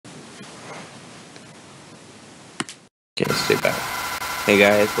Okay, stay back. Hey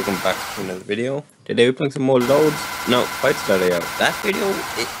guys, welcome back to another video. Today we're playing some more loads. No, Fightz started out. That video,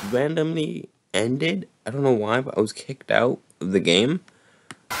 it randomly ended. I don't know why, but I was kicked out of the game.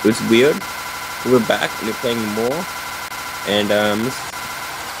 It was weird. We're back and we're playing more. And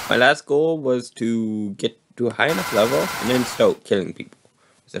my last goal was to get to a high enough level and then start killing people.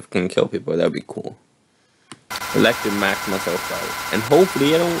 So if I can kill people, that would be cool. I like to max myself out. And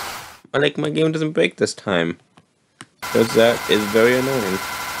hopefully my game doesn't break this time. Because that is very annoying.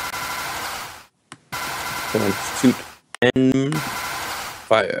 Come on, shoot and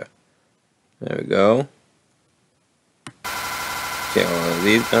fire. There we go. Okay, all of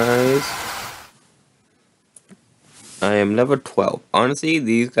these guys. I am level 12. Honestly,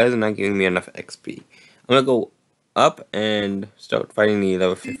 these guys are not giving me enough XP. I'm gonna go up and start fighting the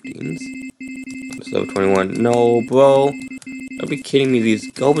level 15s. It's level 21. No, bro. Don't be kidding me.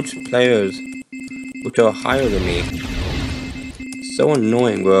 These garbage players, which are higher than me. So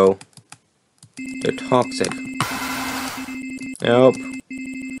annoying, bro. They're toxic. Help.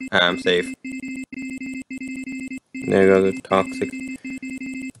 I'm safe. There you go, they're toxic.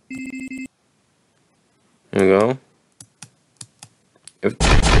 There we go. If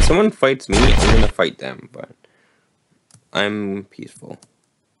someone fights me, I'm gonna fight them, but I'm peaceful.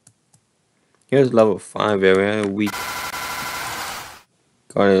 Here's level 5 area, weak.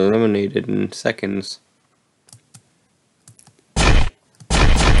 Got eliminated in seconds.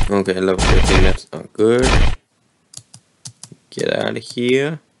 Okay, level 13, that's not good. Get out of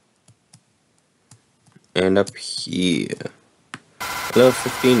here. And up here. Level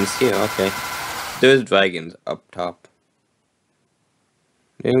 15 is here, okay. There's dragons up top.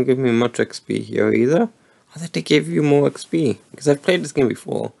 They don't give me much XP here either. I thought they gave you more XP. Because I've played this game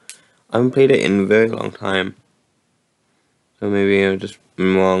before. I haven't played it in a very long time. So maybe I'm just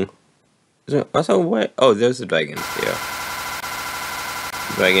wrong. Is there also what? Oh, there's the dragons here.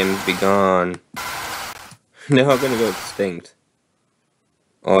 Dragons, be gone. They're all gonna go extinct.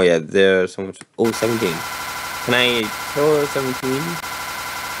 Oh yeah, there's so much. Oh, 17. Can I kill 17?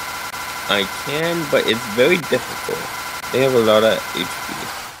 I can, but it's very difficult. They have a lot of HP.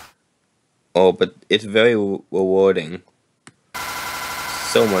 Oh, but it's very rewarding.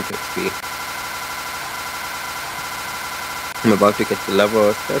 So much XP. I'm about to get to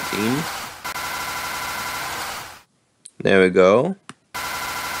level 13. There we go.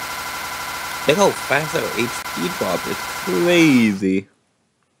 Look how fast our HP drops. It's crazy.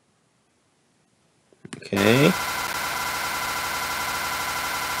 Okay.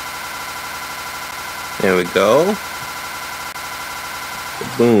 There we go.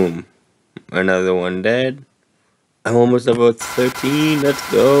 Boom. Another one dead. I'm almost level 13.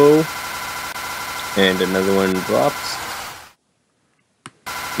 Let's go. And another one drops.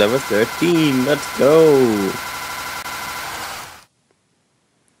 Level 13. Let's go.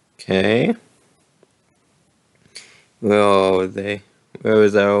 Okay. Where are they? Where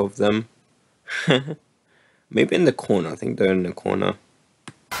is all of them? Maybe in the corner. I think they're in the corner.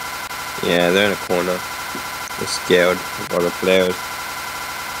 Yeah, they're in the corner. They're scared of other players.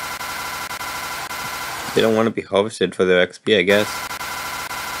 They don't want to be harvested for their XP, I guess.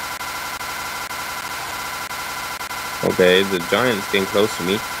 Okay, the giant's getting close to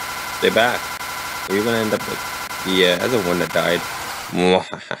me. Stay back. Or you're gonna end up like the other one that died.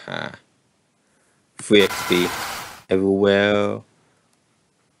 Free XP everywhere.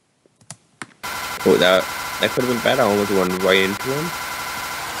 Oh, that could have been better. I almost went right into him.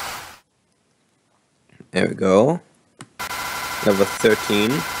 There we go. Level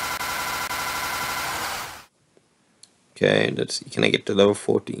 13. Okay, let's see. Can I get to level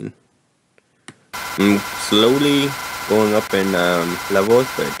 14? I'm slowly going up in levels,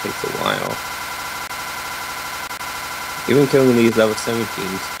 but it takes a while. Even killing these level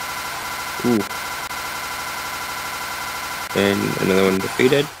 17s. Ooh. And another one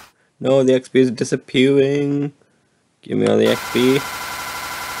defeated. No, the XP is disappearing. Give me all the XP.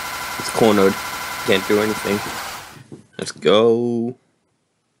 It's cornered. Can't do anything. Let's go.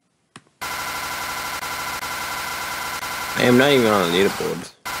 I am not even on the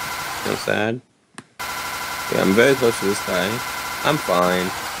leaderboards. So sad. Yeah, I'm very close to this guy. I'm fine.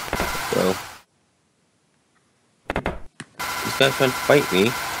 So this guy's trying to fight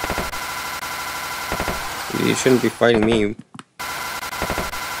me. You shouldn't be fighting me.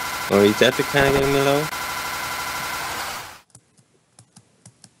 Or he's after kind of getting me low.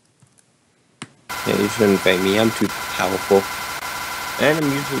 Yeah, you shouldn't fight me. I'm too powerful. And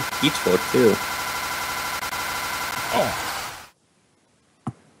I'm usually peaceful too. Oh.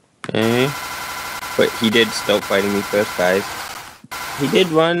 Okay. But he did stop fighting me first, guys. He did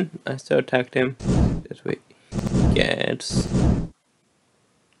run. I still attacked him. Just wait. gets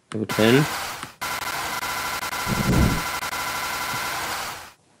level 10.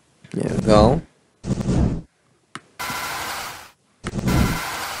 There we go.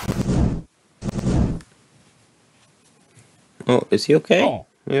 Oh, is he okay? Oh.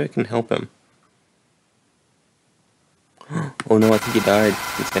 Maybe I can help him. Oh no, I think he died.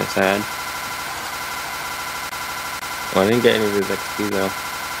 He's kind of sad. Oh, I didn't get any of his XP though.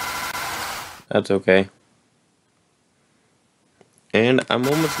 That's okay. And I'm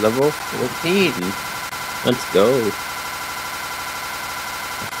almost level 14. Let's go.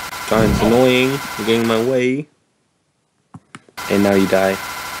 Giant's annoying. You're getting in my way. And now you die.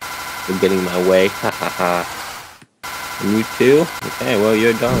 You're getting in my way. Ha ha ha. And you too? Okay, well,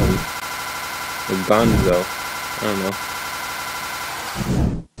 you're done. You're gone though. I don't know.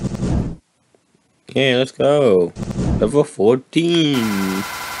 Yeah, let's go. Level 14.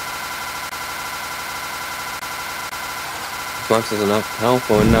 This is enough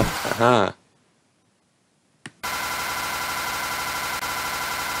powerful enough. Haha.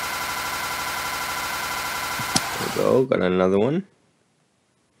 There we go. Got another one.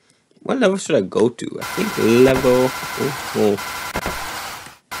 What level should I go to? I think level. Oh.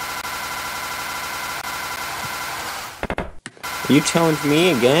 You challenged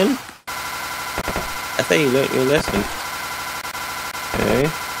me again? I thought you learned your lesson. Okay.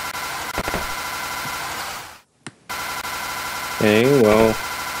 Okay, well,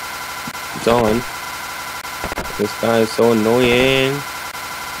 it's on. This guy is so annoying.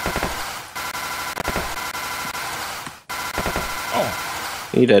 Oh.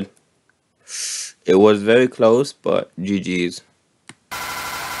 He did. It was very close, but GG's.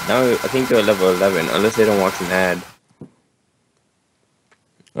 Now I think they're level 11, unless they don't watch an ad.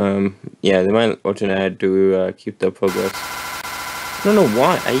 Yeah, they might watch an ad to keep their progress. I don't know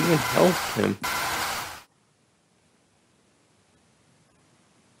why. I even helped him.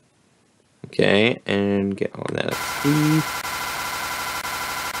 Okay, and get all that XP.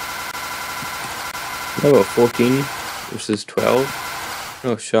 Level 14 versus 12.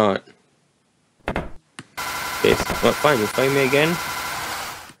 No shot. Okay, so, well, fine, you fight me again.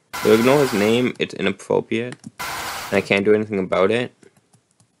 So ignore his name, it's inappropriate. And I can't do anything about it.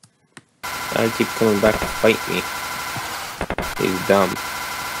 I keep coming back to fight me. He's dumb.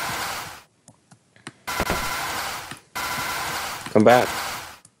 Come back.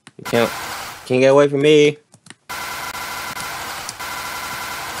 You can't get away from me.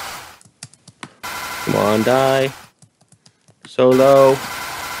 Come on, die. So low.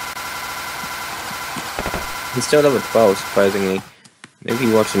 He's still level 12, surprisingly. Maybe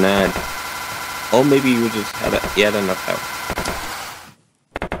you watched an ad. Or maybe you just had enough health.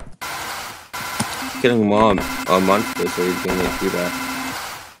 Killing mobs or monsters so he's gonna do that.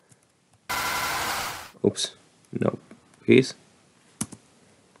 Oops. No. Peace.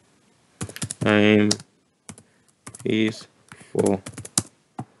 I'm peaceful.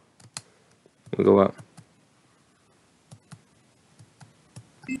 We'll go up.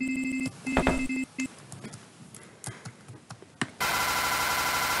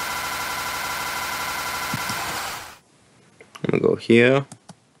 I'm gonna go here.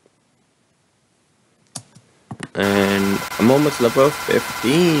 And I'm almost level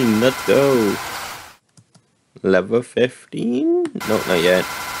 15. Let's go. Level 15? No, not yet.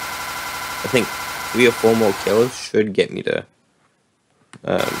 I think 3 or 4 more kills should get me to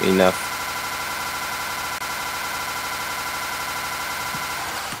enough.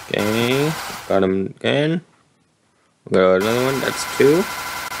 Okay, got him again. Got another one. That's 2.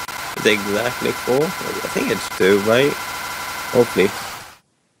 It's exactly 4. I think it's 2, right? Hopefully.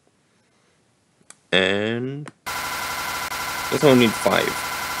 And this one need 5.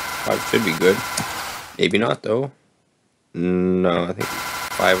 5 should be good. Maybe not though. No, I think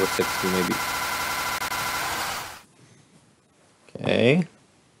 5 or 6 maybe. Okay.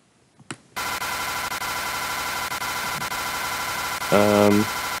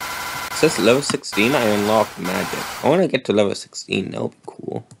 It says level 16 I unlocked magic. I want to get to level 16, that would be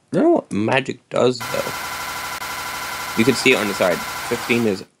cool. I don't know what magic does though. You can see it on the side. 15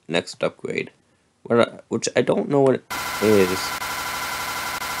 is next upgrade. Which I don't know what it is.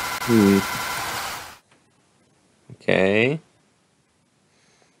 Okay.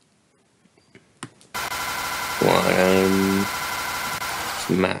 Come on.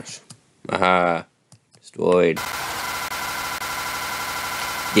 Smash. Aha. Destroyed.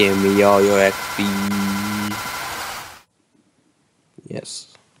 Give me all your XP. Yes.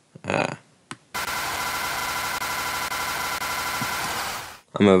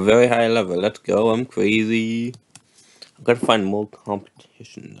 I'm a very high level. Let's go. I'm crazy. I gotta find more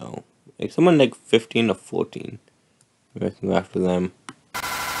competition though. Like someone like 15 or 14. I can go after them.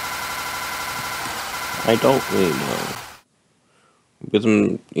 I don't really know. Because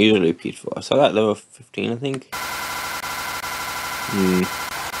I'm usually peaceful. I saw that level 15, I think.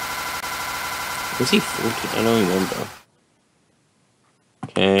 Was he 14? I don't remember.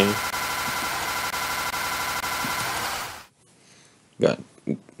 Okay.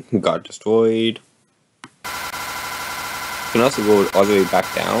 Got destroyed. You can also go all the way back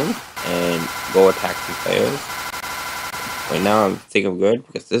down and go attack some players. Right now I think I'm good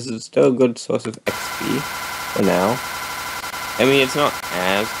because this is still a good source of XP for now. I mean, it's not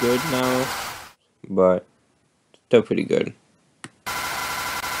as good now, but still pretty good.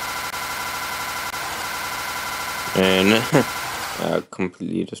 And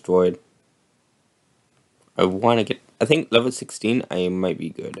completely destroyed. I want to get, I think level 16 I might be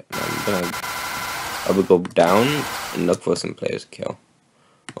good. I will go down and look for some players to kill.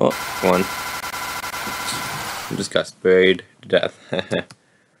 Oh, one. Just got sprayed to death.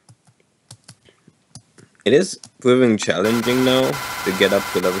 It is proving challenging now to get up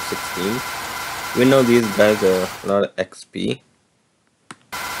to level 16. Even though these guys are a lot of XP.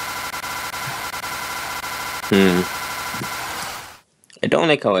 I don't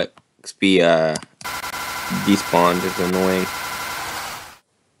like how XP despawned. It's annoying.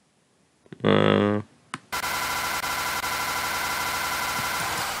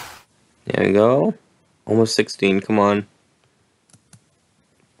 There we go. Almost 16, come on.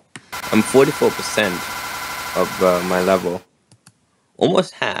 I'm 44% of my level.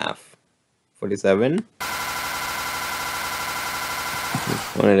 Almost half. 47. I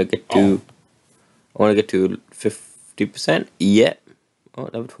want to get to 50%. Yeah. Oh,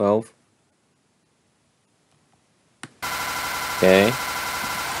 level 12. Okay.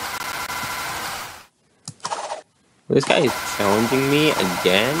 This guy is challenging me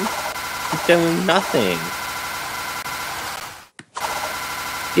again. He's doing nothing.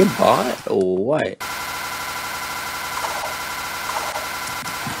 You bot or what?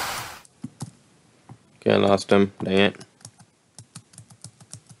 Okay, I lost him. Dang it.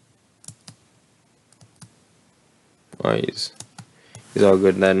 Oh, he's all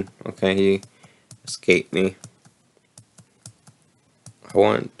good then. Okay, he escaped me. I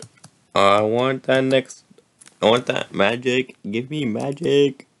want that next. I want that magic. Give me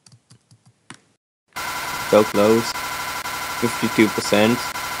magic. So close. 52%.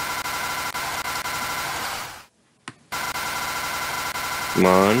 Come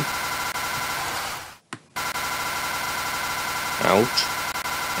on. Ouch.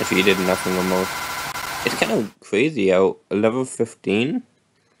 Actually, he did nothing almost. It's kind of crazy how a level 15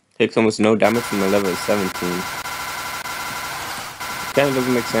 takes almost no damage from a level 17. Kind of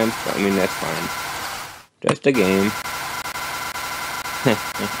doesn't make sense, but I mean, that's fine. Just a game.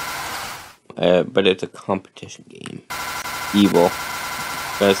 But it's a competition game. Evil.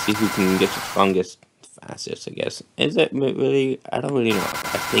 Gotta see who can get the strongest fastest, I guess. Is it really? I don't really know.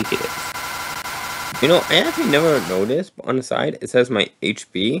 I think it is. You know, I actually never noticed, but on the side, it says my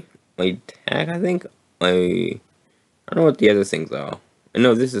HP, my attack, I think. I don't know what the other things are. I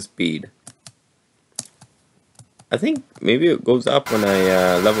know this is speed. I think maybe it goes up when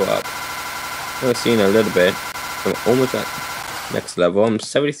I level up. I've seen a little bit. I'm almost at next level. I'm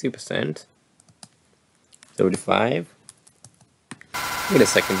 73%. 75. Wait a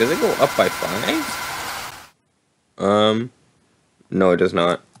second, does it go up by 5? No, it does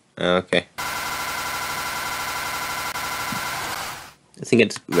not. Okay. I think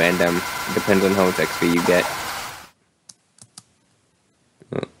it's random. It depends on how much XP you get.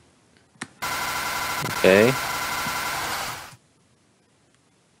 Okay.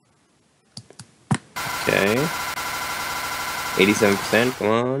 Okay. 87%, come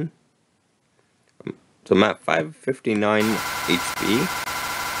on. So I'm at 559 HP.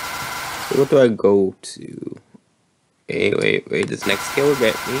 So what do I go to? Wait. This next skill will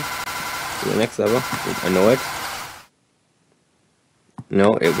get me to the next level. I know it.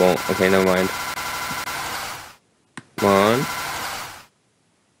 No, it won't. Okay, never mind. Come on.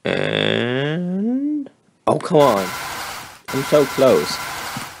 And... oh, come on. I'm so close.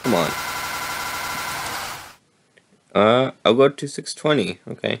 Come on. I'll go to 620.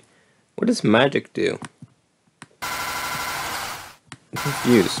 Okay. What does magic do? I'm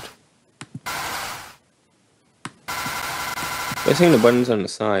confused. Pressing the buttons on the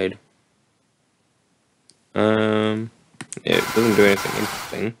side. Yeah, it doesn't do anything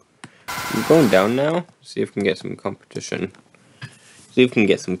interesting. I'm going down now. See if we can get some competition. See if we can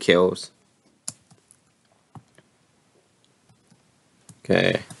get some kills.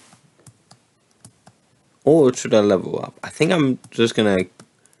 Okay. Or should I level up? I think I'm just gonna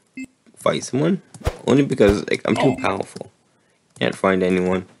fight someone. Only because like I'm too powerful. Can't find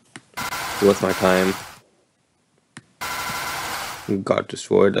anyone worth my time. Got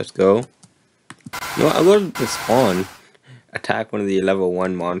destroyed. Let's go. No, I'll go to the spawn. Attack one of the level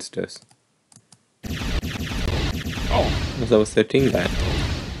 1 monsters. There's level 13 guy.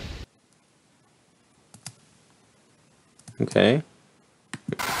 Okay.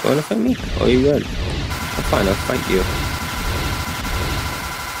 You wanna fight me? Oh, you good? I'm fine, I'll fight you.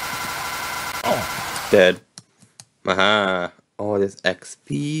 Dead. Aha. Oh, this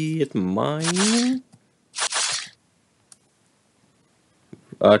XP is mine.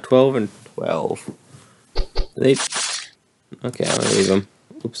 12 and 12. They... Okay, I'm gonna leave them.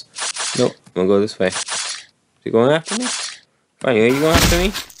 Oops. No, I'm gonna go this way. Is he going after me? Fine, are you going after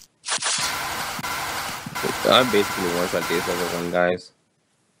me? I basically one-shot these level 1 guys.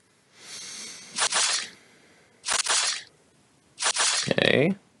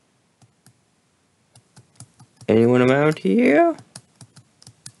 Okay. Anyone around here?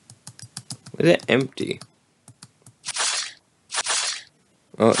 Was it empty?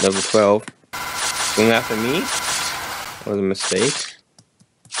 Oh, level 12. Going after me? That was a mistake.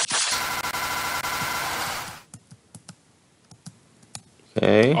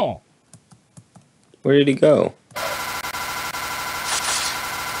 Okay. Where did he go?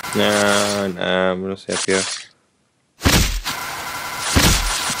 Nah, I'm gonna stay up here.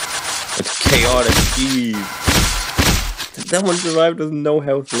 It's chaotic Steve. That one survived with no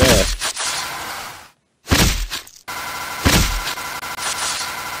health left.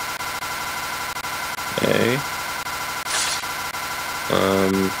 Okay.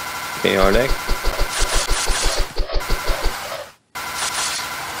 Chaotic.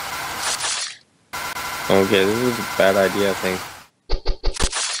 Okay, this is a bad idea, I think.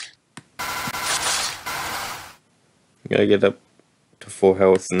 Gotta get up to full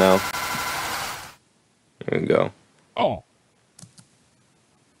health now. There we go. There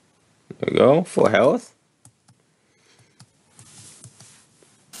we go, full health.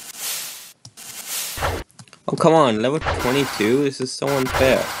 Oh, come on, level 22? This is so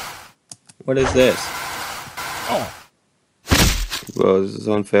unfair. What is this? Bro, this is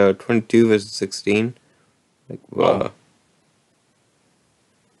unfair. 22 versus 16. Like,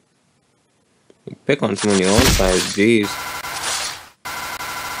 pick on someone your own size, jeez.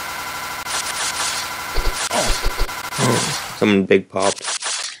 Someone big popped.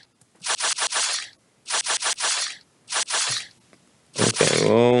 Okay,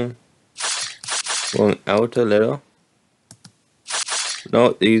 well, going out a little.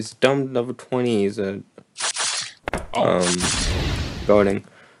 No, these dumb level 20s are guarding.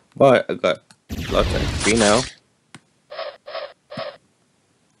 But I got lots of XP now.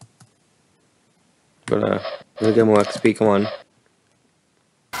 But let's get more XP, come on.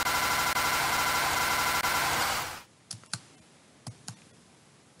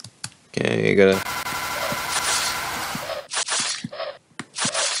 Okay, you gotta...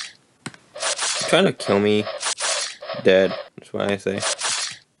 Trying to kill me. Dead. That's what I say.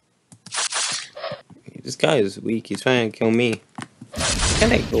 This guy is weak. He's trying to kill me.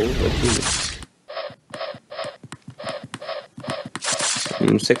 Can I go over? Jesus.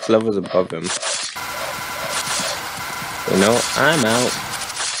 I'm 6 levels above him. So no, I'm out.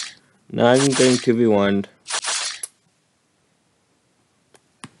 Now I'm getting 2v1'd.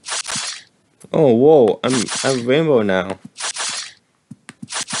 Oh, whoa. I'm rainbow now.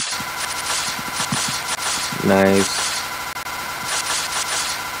 Nice.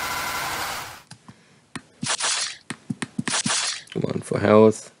 Come on for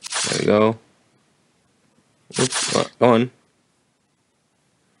health. There we go. Oops, go on.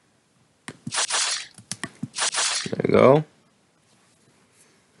 There we go.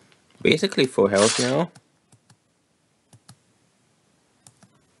 Basically full health now.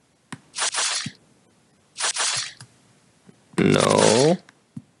 No.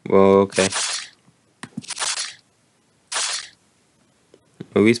 Well, okay.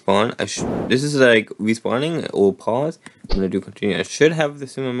 Respawn. This is like respawning or pause. I'm gonna do continue. I should have the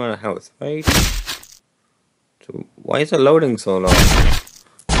same amount of health, right? So why is it loading so long?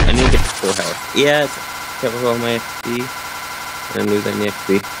 I need to get to full health. Yes. Get all my XP. I didn't lose any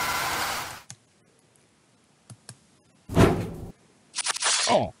XP.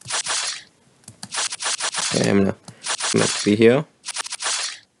 Okay, I'm gonna some XP here.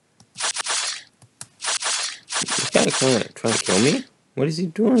 This guy trying to kill me? What is he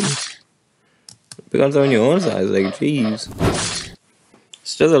doing? Becomes on your own size, like, jeez.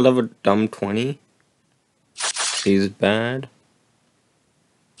 Still a level dumb 20. She's bad.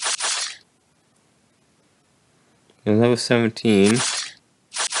 He's level 17.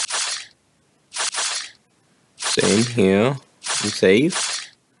 in here and save.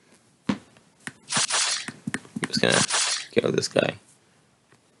 I'm just gonna kill this guy.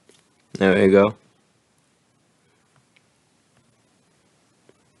 There we go.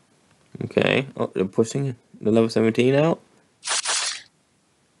 Okay. Oh, they're pushing the level 17 out.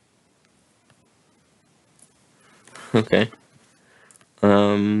 Okay.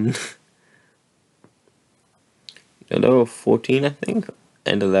 They're level 14, I think,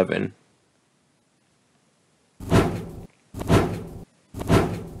 and 11.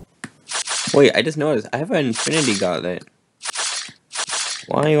 Wait, I just noticed I have an infinity gauntlet.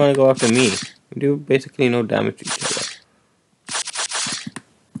 Why do you want to go after me? We do basically no damage to each other.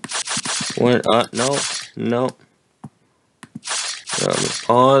 What? No. No.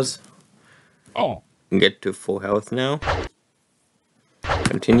 Pause. Oh. Get to full health now.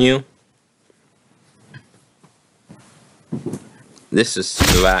 Continue. This is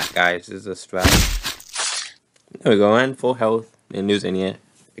strat, guys. This is a strat. There we go, and full health. Didn't lose any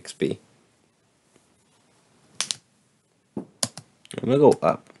XP. I'm gonna go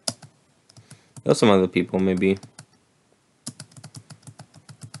up. There's some other people, maybe.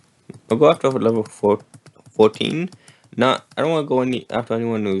 I'll go after level 14. I don't want to go after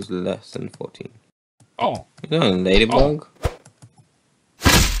anyone who's less than 14. Oh. You know, ladybug?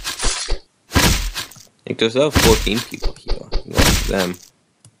 Like, there's level 14 people here. Go after them.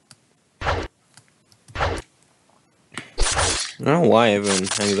 I don't know why everyone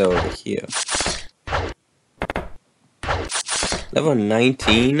hangs out over here. Level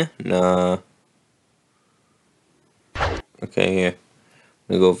 19? Nah. Okay, here.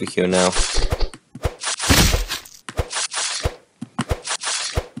 I'm gonna go over here now.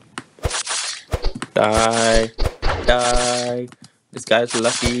 Die. Die. This guy's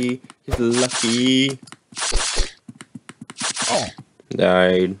lucky. He's lucky. Oh.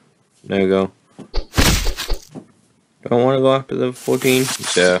 Died. There we go. Don't want to go after level 14?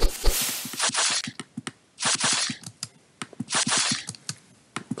 Sure.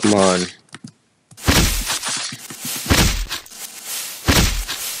 Come on.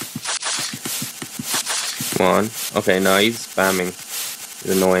 Come on. Okay, no, he's spamming.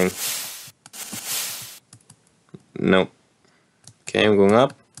 He's annoying. Nope. Okay, I'm going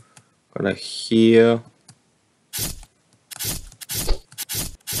up. Gonna heal.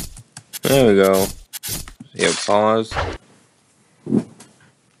 There we go. Here, pause.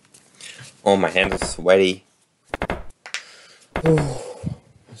 Oh, my hands are sweaty.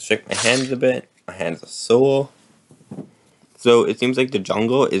 Shake my hands a bit. My hands are sore. So it seems like the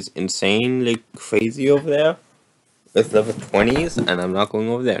jungle is insanely crazy over there with level 20s, and I'm not going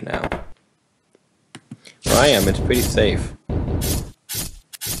over there now. Where I am, it's pretty safe.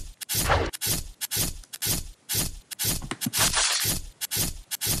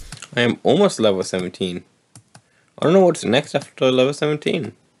 I am almost level 17. I don't know what's next after level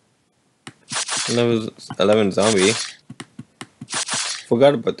 17. Level 11 zombie.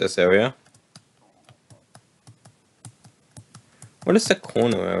 Forgot about this area. What is the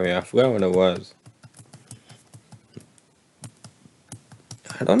corner area? I forgot what it was.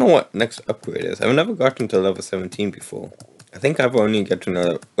 I don't know what next upgrade is. I've never gotten to level 17 before. I think I've only gotten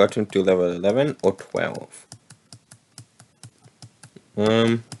to level 11 or 12.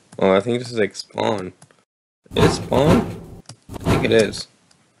 Oh, I think this is like spawn. Is it spawn? I think it is.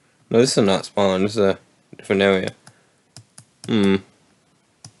 No, this is not spawn. This is a different area.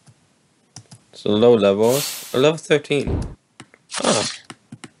 So low levels. Level 13. Oh.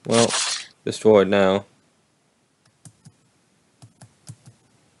 Well, destroyed now.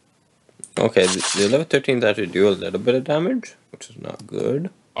 Okay, the level 13s actually do a little bit of damage, which is not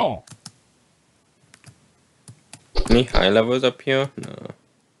good. Oh. Any high levels up here? No.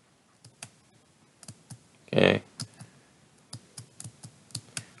 Okay.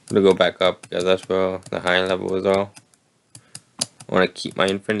 I'm gonna go back up because that's where the high levels are. I want to keep my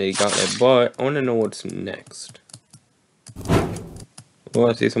infinity gauntlet, but I want to know what's next. Oh,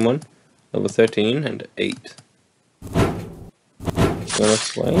 I see someone. Level 13 and 8. Gonna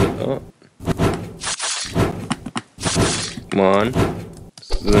play? Oh. Come on.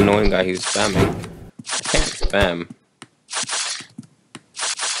 This is an annoying guy who's spamming. I can't spam.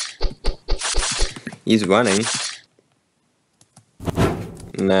 He's running.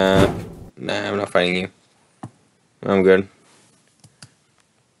 Nah, I'm not fighting you. I'm good.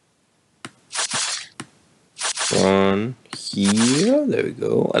 One here. There we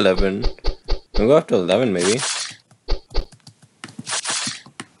go. 11. I'll go up to 11 maybe.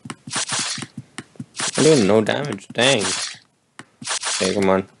 I'm doing no damage. Dang. Okay, come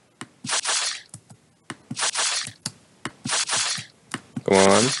on. Come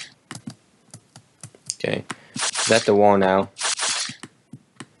on. Okay. That's the wall now.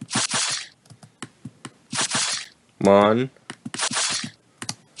 Come on.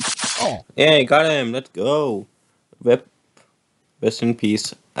 Oh. Yeah, got him. Let's go. Rip. Rest in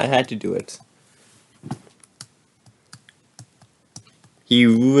peace. I had to do it. He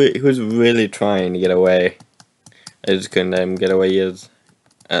was really trying to get away. I just couldn't let him get away. He is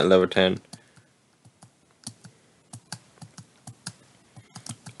at level 10.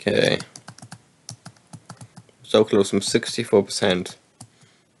 Okay. So close, from 64%.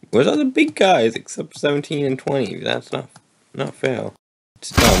 Where's all the big guys except 17 and 20? That's not fair. It's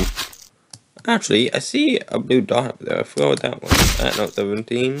dumb. Actually, I see a blue dot up there. I forgot what that was. No,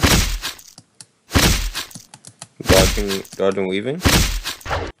 17. Dodging, weaving.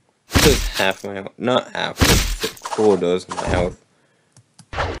 This is half my health. Not half, it's 4/4 of my health.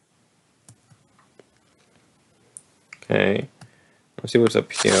 Okay. Let's see what's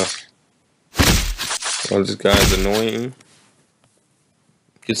up here. Oh, this guy's annoying.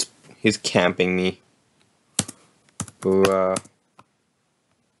 He's camping me. Bruh.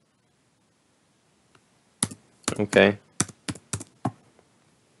 Okay.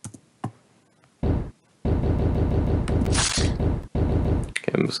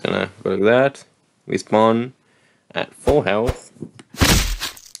 Okay, I'm just gonna go like that. Respawn at full health.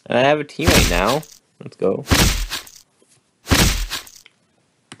 And I have a teammate now. Let's go.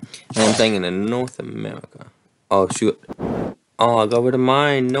 And I'm playing in North America. Oh shoot. Oh, I got rid of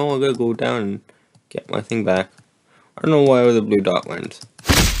mine. No, I gotta go down and get my thing back. I don't know where the blue dot went.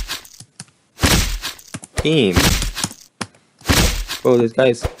 Team. Bro, this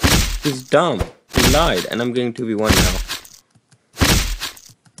guy's... he's dumb. He lied, and I'm getting 2v1 now.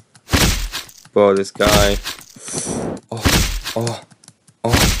 Bro, this guy...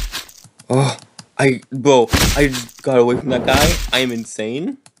 Bro, I just got away from that guy. I am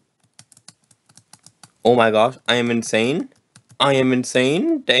insane. Oh my gosh, I am insane. I am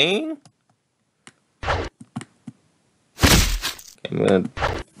insane. Dang. Okay, I'm gonna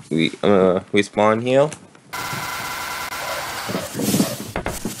respawn here.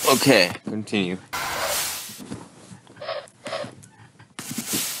 Okay, continue.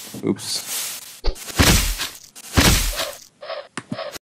 Oops.